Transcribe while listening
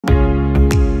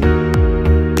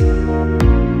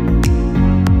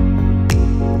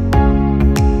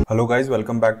Hello guys,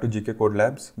 welcome back to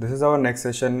GKCodelabs. This is our next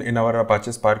session in our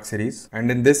Apache Spark series, and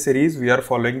in this series we are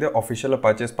following the official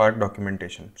Apache Spark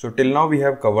documentation. So till now we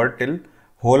have covered till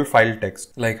whole file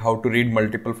text, like how to read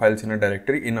multiple files in a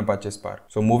directory in Apache Spark.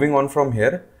 So moving on from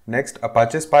here, next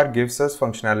Apache Spark gives us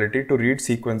functionality to read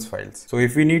sequence files. So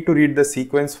if we need to read the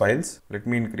sequence files, let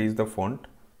me increase the font.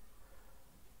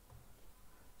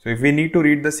 So if we need to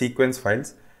read the sequence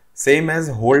files, same as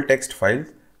whole text files,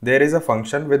 there is a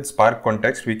function with Spark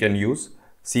context we can use,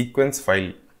 sequence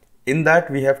file. In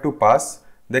that we have to pass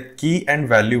the key and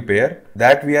value pair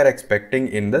that we are expecting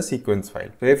in the sequence file.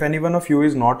 So if anyone of you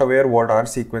is not aware what are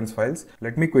sequence files,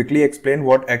 let me quickly explain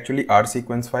what actually are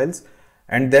sequence files,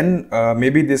 and then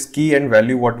maybe this key and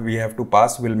value what we have to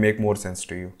pass will make more sense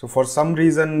to you. So for some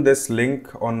reason this link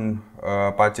on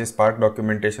Apache Spark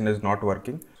documentation is not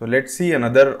working. So let's see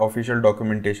another official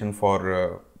documentation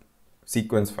for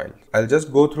sequence file. I'll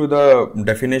just go through the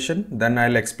definition, then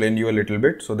I'll explain you a little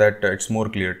bit so that it's more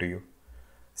clear to you.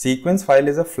 Sequence file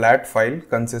is a flat file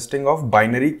consisting of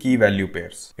binary key value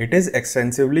pairs. It is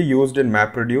extensively used in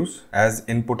MapReduce as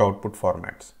input-output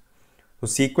formats. So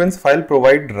sequence file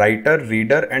provide writer,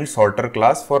 reader and sorter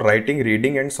class for writing,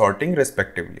 reading and sorting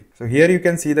respectively. So here you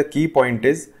can see the key point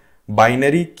is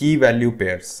binary key value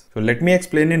pairs. So let me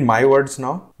explain in my words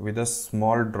now with a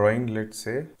small drawing, let's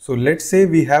say. So let's say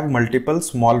we have multiple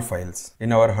small files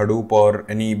in our Hadoop or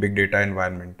any big data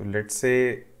environment. So let's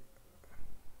say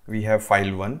we have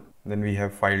file 1, then we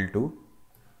have file 2,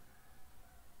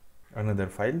 another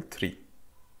file 3.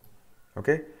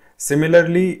 Okay.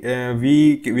 Similarly,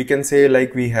 we can say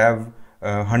like we have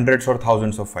hundreds or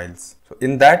thousands of files. So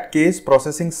in that case,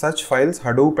 processing such files,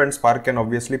 Hadoop and Spark can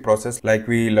obviously process, like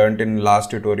we learned in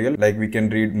last tutorial, like we can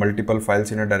read multiple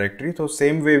files in a directory. So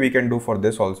same way we can do for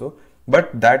this also, but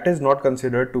that is not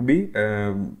considered to be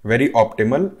very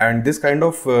optimal, and this kind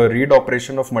of read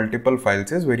operation of multiple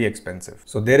files is very expensive.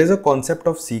 So there is a concept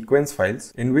of sequence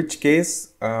files, in which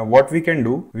case what we can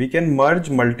do, we can merge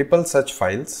multiple such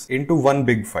files into one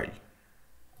big file.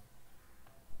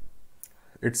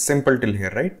 It's simple till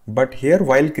here, right? But here,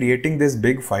 while creating this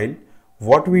big file,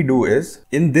 what we do is,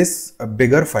 in this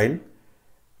bigger file,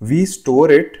 we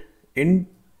store it in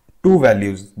two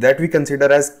values that we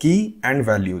consider as key and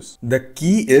values. The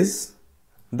key is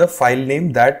the file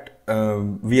name that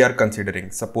we are considering.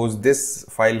 Suppose this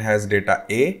file has data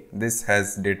A, this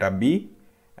has data B,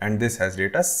 and this has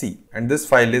data C. And this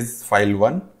file is file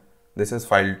 1, this is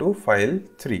file 2, file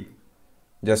 3.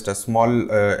 Just a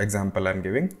small example I'm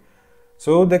giving.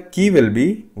 So the key will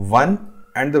be 1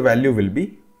 and the value will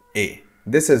be A.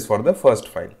 This is for the first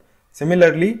file.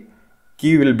 Similarly,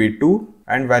 key will be 2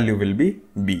 and value will be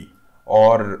B,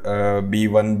 or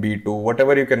B1, B2,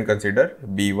 whatever you can consider,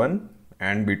 B1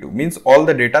 and B2, means all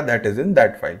the data that is in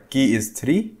that file. Key is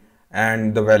 3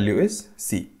 and the value is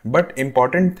C. But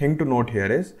important thing to note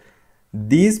here is,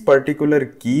 these particular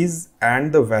keys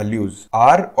and the values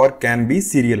are or can be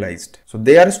serialized. So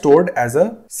they are stored as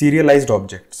a serialized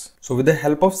objects. So with the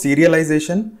help of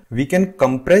serialization, we can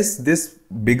compress this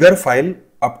bigger file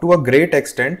up to a great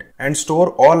extent and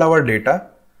store all our data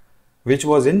which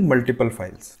was in multiple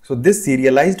files. So this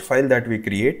serialized file that we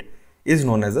create is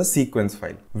known as a sequence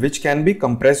file, which can be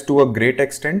compressed to a great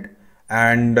extent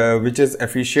and which is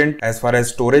efficient as far as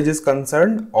storage is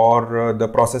concerned or the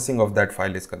processing of that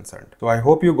file is concerned. So I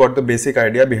hope you got the basic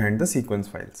idea behind the sequence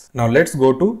files. Now let's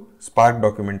go to Spark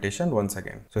documentation once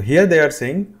again. So here they are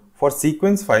saying, for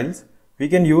sequence files, we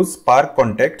can use Spark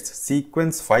context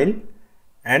sequence file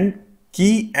and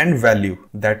key and value.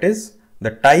 That is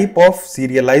the type of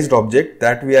serialized object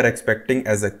that we are expecting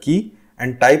as a key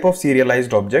and type of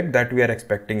serialized object that we are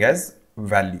expecting as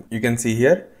value. You can see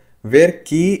here where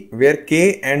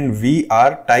K and V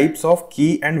are types of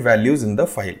key and values in the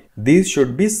file. These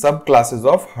should be subclasses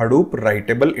of Hadoop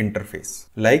writable interface,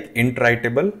 like int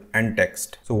writable and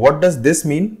text. So what does this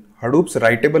mean? Hadoop's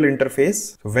writable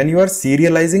interface. So when you are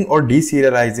serializing or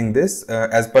deserializing this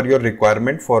as per your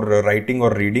requirement for writing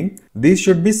or reading, these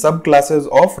should be subclasses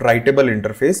of writable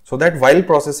interface, so that while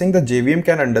processing, the JVM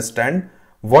can understand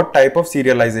what type of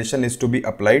serialization is to be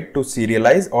applied to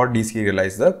serialize or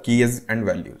deserialize the keys and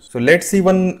values. So let's see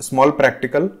one small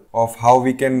practical of how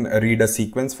we can read a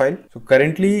sequence file. So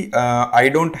currently I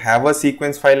don't have a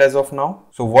sequence file as of now.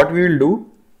 So what we will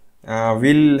do,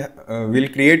 we'll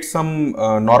create some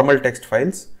normal text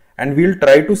files and we'll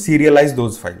try to serialize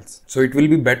those files. So it will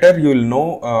be better, you will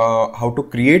know how to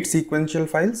create sequential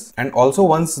files, and also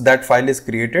once that file is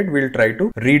created, we'll try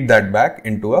to read that back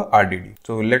into a RDD.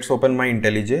 So let's open my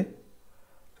IntelliJ.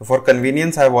 So for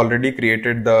convenience, I have already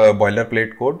created the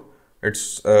boilerplate code.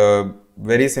 It's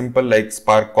very simple, like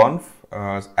spark conf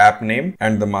app name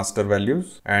and the master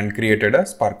values and created a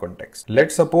Spark context.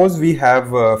 Let's suppose we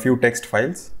have a few text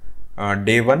files,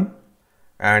 day 1,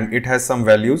 and it has some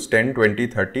values 10, 20,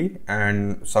 30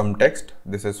 and some text.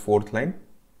 This is 4th line.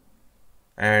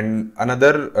 And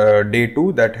another day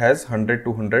 2 that has 100,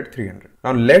 200, 300.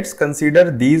 Now let's consider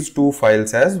these two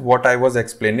files as what I was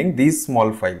explaining, these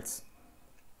small files.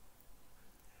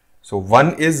 So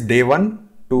one is day 1,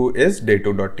 2 is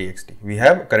day2.txt. We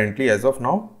have currently as of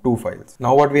now 2 files.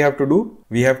 Now what we have to do?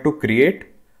 We have to create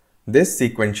this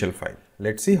sequential file.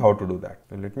 Let's see how to do that.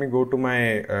 So let me go to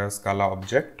my Scala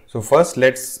object. So first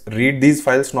let's read these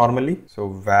files normally. So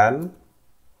val,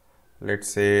 let's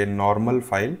say normal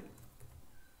file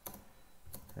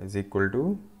is equal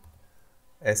to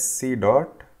sc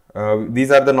dot,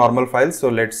 these are the normal files, so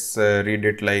let's read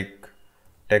it like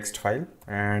text file,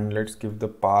 and let's give the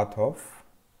path of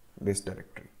this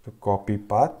directory. So copy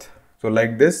path. So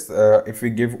like this, if we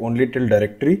give only till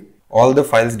directory, all the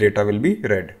files data will be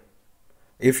read.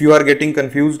 If you are getting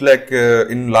confused, like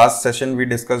in last session we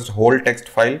discussed whole text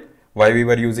file, why we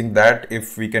were using that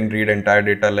if we can read entire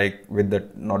data like with the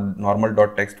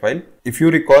normal.txt file. If you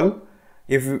recall,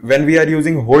 when we are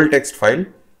using whole text file,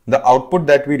 the output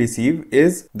that we receive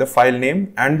is the file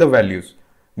name and the values.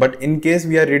 But in case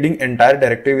we are reading entire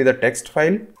directory with a text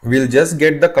file, we'll just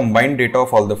get the combined data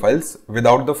of all the files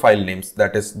without the file names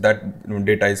that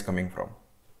data is coming from.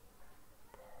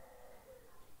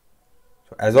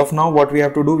 So as of now, what we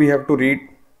have to do, we have to read.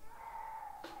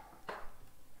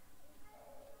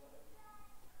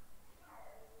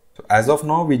 So as of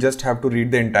now, we just have to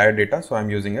read the entire data. So I'm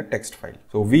using a text file.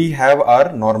 So we have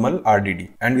our normal RDD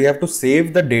and we have to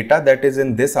save the data that is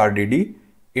in this RDD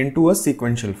into a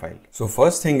sequential file. So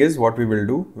first thing is what we will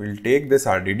do, we'll take this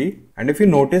RDD, and if you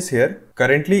notice here,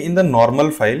 currently in the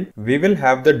normal file, we will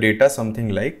have the data something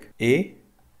like A,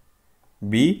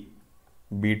 B,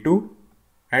 B2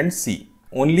 and C.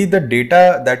 Only the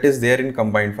data that is there in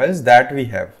combined files that we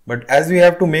have. But as we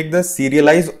have to make the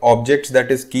serialized objects,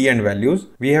 that is key and values,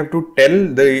 we have to tell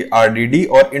the RDD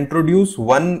or introduce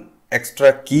one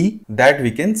extra key that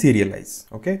we can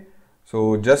serialize. Okay.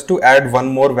 So just to add one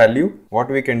more value, what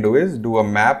we can do is do a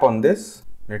map on this.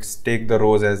 Let's take the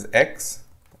rows as X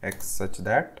such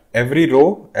that every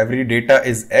row, every data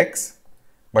is X.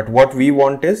 But what we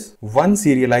want is one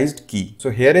serialized key. So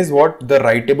here is what the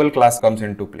writable class comes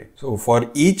into play. So for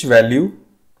each value,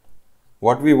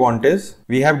 what we want is,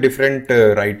 we have different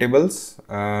writables.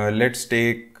 Let's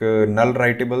take null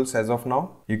writables as of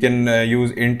now. You can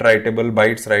use int writable,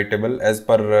 bytes writable as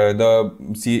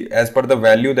per the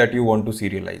value that you want to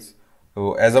serialize.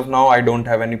 So as of now, I don't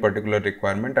have any particular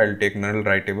requirement. I'll take null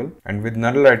writable, and with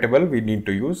null writable, we need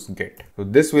to use get. So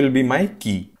this will be my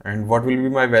key, and what will be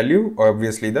my value?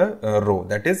 Obviously the row,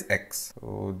 that is X.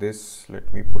 So this,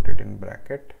 let me put it in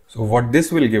bracket. So what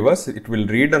this will give us, it will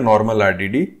read a normal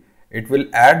RDD. It will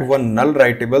add one null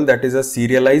writable, that is a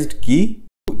serialized key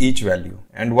to each value.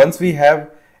 And once we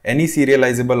have any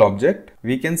serializable object,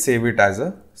 we can save it as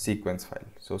a sequence file.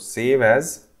 So save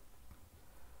as,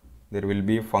 there will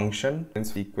be a function in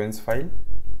sequence file,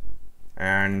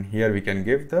 and here we can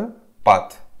give the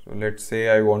path. So let's say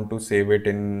I want to save it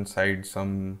inside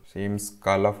some same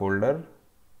Scala folder.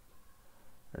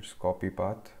 Let's copy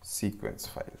path, sequence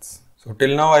files. So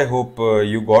till now I hope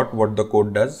you got what the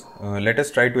code does. Let us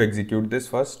try to execute this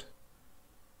first.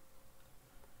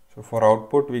 So for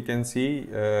output we can see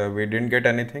we didn't get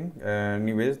anything.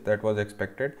 Anyways, that was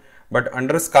expected. But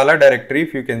under Scala directory,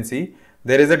 if you can see,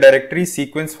 there is a directory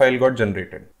sequence file got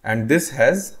generated, and this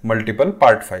has multiple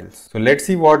part files. So let's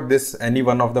see what this any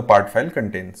one of the part file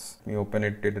contains. Let me open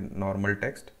it in normal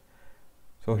text.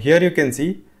 So here you can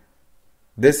see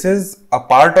this is a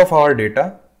part of our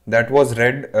data that was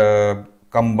read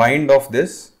combined of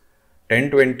this 10,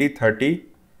 20, 30,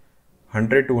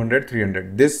 100, 200,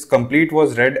 300. This complete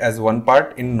was read as one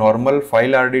part in normal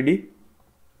file RDD,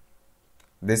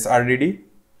 this RDD.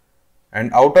 And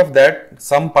out of that,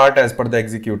 some part as per the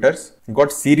executors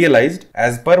got serialized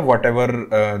as per whatever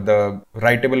the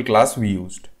writable class we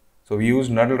used. So we used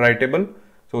null writable.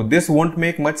 So this won't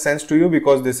make much sense to you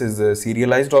because this is a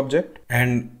serialized object.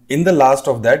 And in the last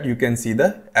of that, you can see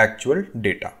the actual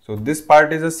data. So this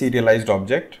part is a serialized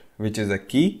object, which is a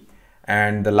key.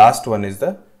 And the last one is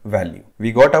the value.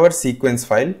 We got our sequence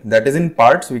file that is in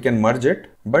parts. We can merge it,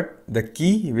 but the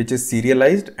key which is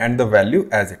serialized and the value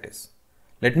as it is.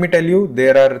 Let me tell you,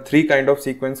 there are three kind of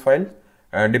sequence files.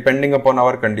 Depending upon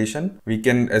our condition, we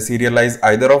can serialize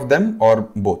either of them or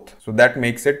both. So that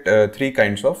makes it three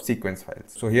kinds of sequence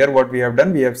files. So here what we have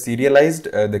done, we have serialized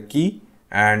the key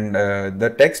and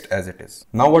the text as it is.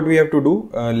 Now what we have to do,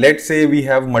 let's say we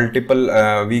have multiple,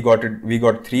 we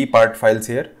got 3 part files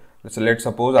here. So let's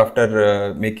suppose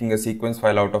after making a sequence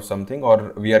file out of something,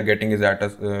 or we are getting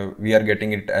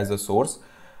it as a source,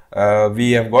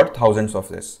 we have got thousands of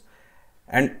this,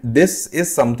 and this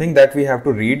is something that we have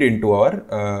to read into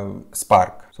our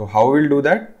Spark. So how we'll do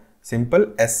that?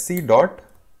 Simple sc dot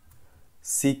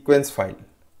sequence file.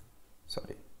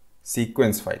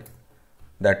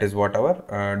 That is what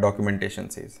our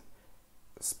documentation says.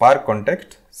 Spark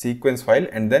context, sequence file,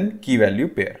 and then key value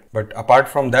pair. But apart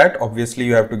from that, obviously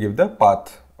you have to give the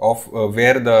path of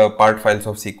where the part files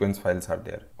of sequence files are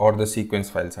there, or the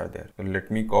sequence files are there. So let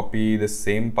me copy the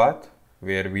same path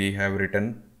where we have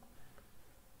written,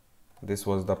 this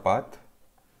was the path.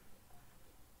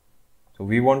 So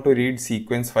we want to read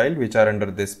sequence file which are under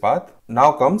this path.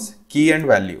 Now comes key and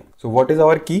value. So what is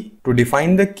our key? To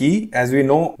define the key, as we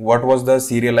know what was the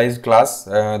serialized class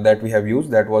that we have used,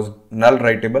 that was null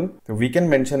writable. So we can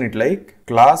mention it like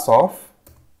class of,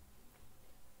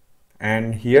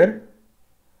 and here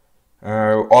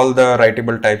all the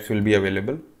writable types will be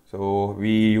available. So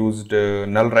we used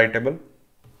null writable.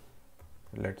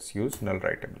 Let's use null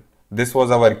writable. This was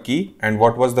our key, and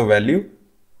what was the value?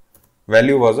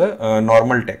 Value was a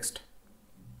normal text.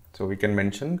 So we can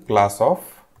mention class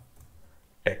of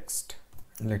text.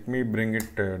 Let me bring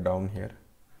it down here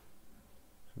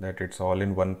so that it's all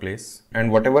in one place.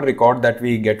 And whatever record that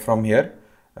we get from here,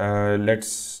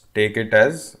 let's take it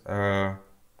as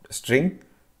string.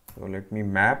 So let me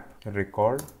map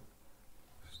record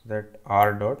that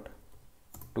r dot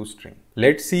to string.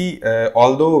 Let's see,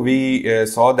 although we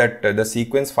saw that the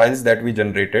sequence files that we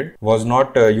generated was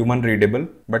not human readable,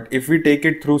 but if we take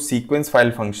it through sequence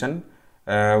file function,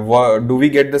 do we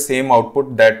get the same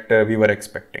output that we were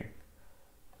expecting?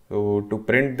 So to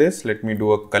print this, let me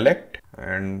do a collect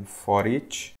and for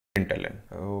each println.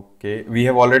 Okay, we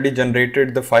have already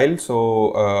generated the file,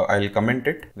 so I'll comment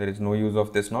it. There is no use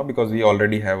of this now because we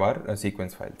already have our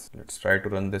sequence files. Let's try to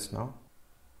run this now.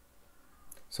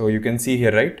 So you can see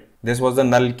here, right? This was the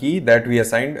null key that we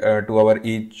assigned to our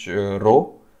each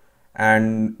row,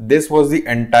 and this was the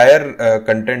entire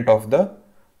content of the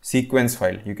sequence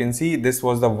file. You can see this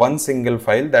was the one single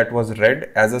file that was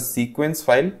read as a sequence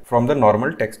file from the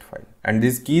normal text file. And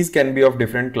these keys can be of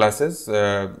different classes.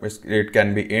 It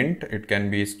can be int, it can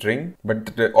be string,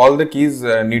 but all the keys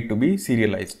need to be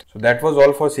serialized. So that was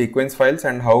all for sequence files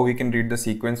and how we can read the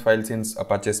sequence files in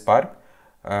Apache Spark.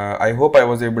 I hope I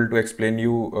was able to explain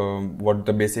you what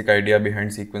the basic idea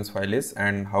behind sequence file is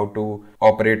and how to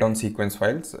operate on sequence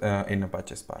files in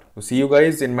Apache Spark. So see you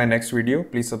guys in my next video.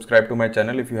 Please subscribe to my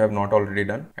channel if you have not already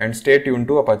done, and stay tuned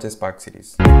to Apache Spark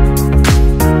series.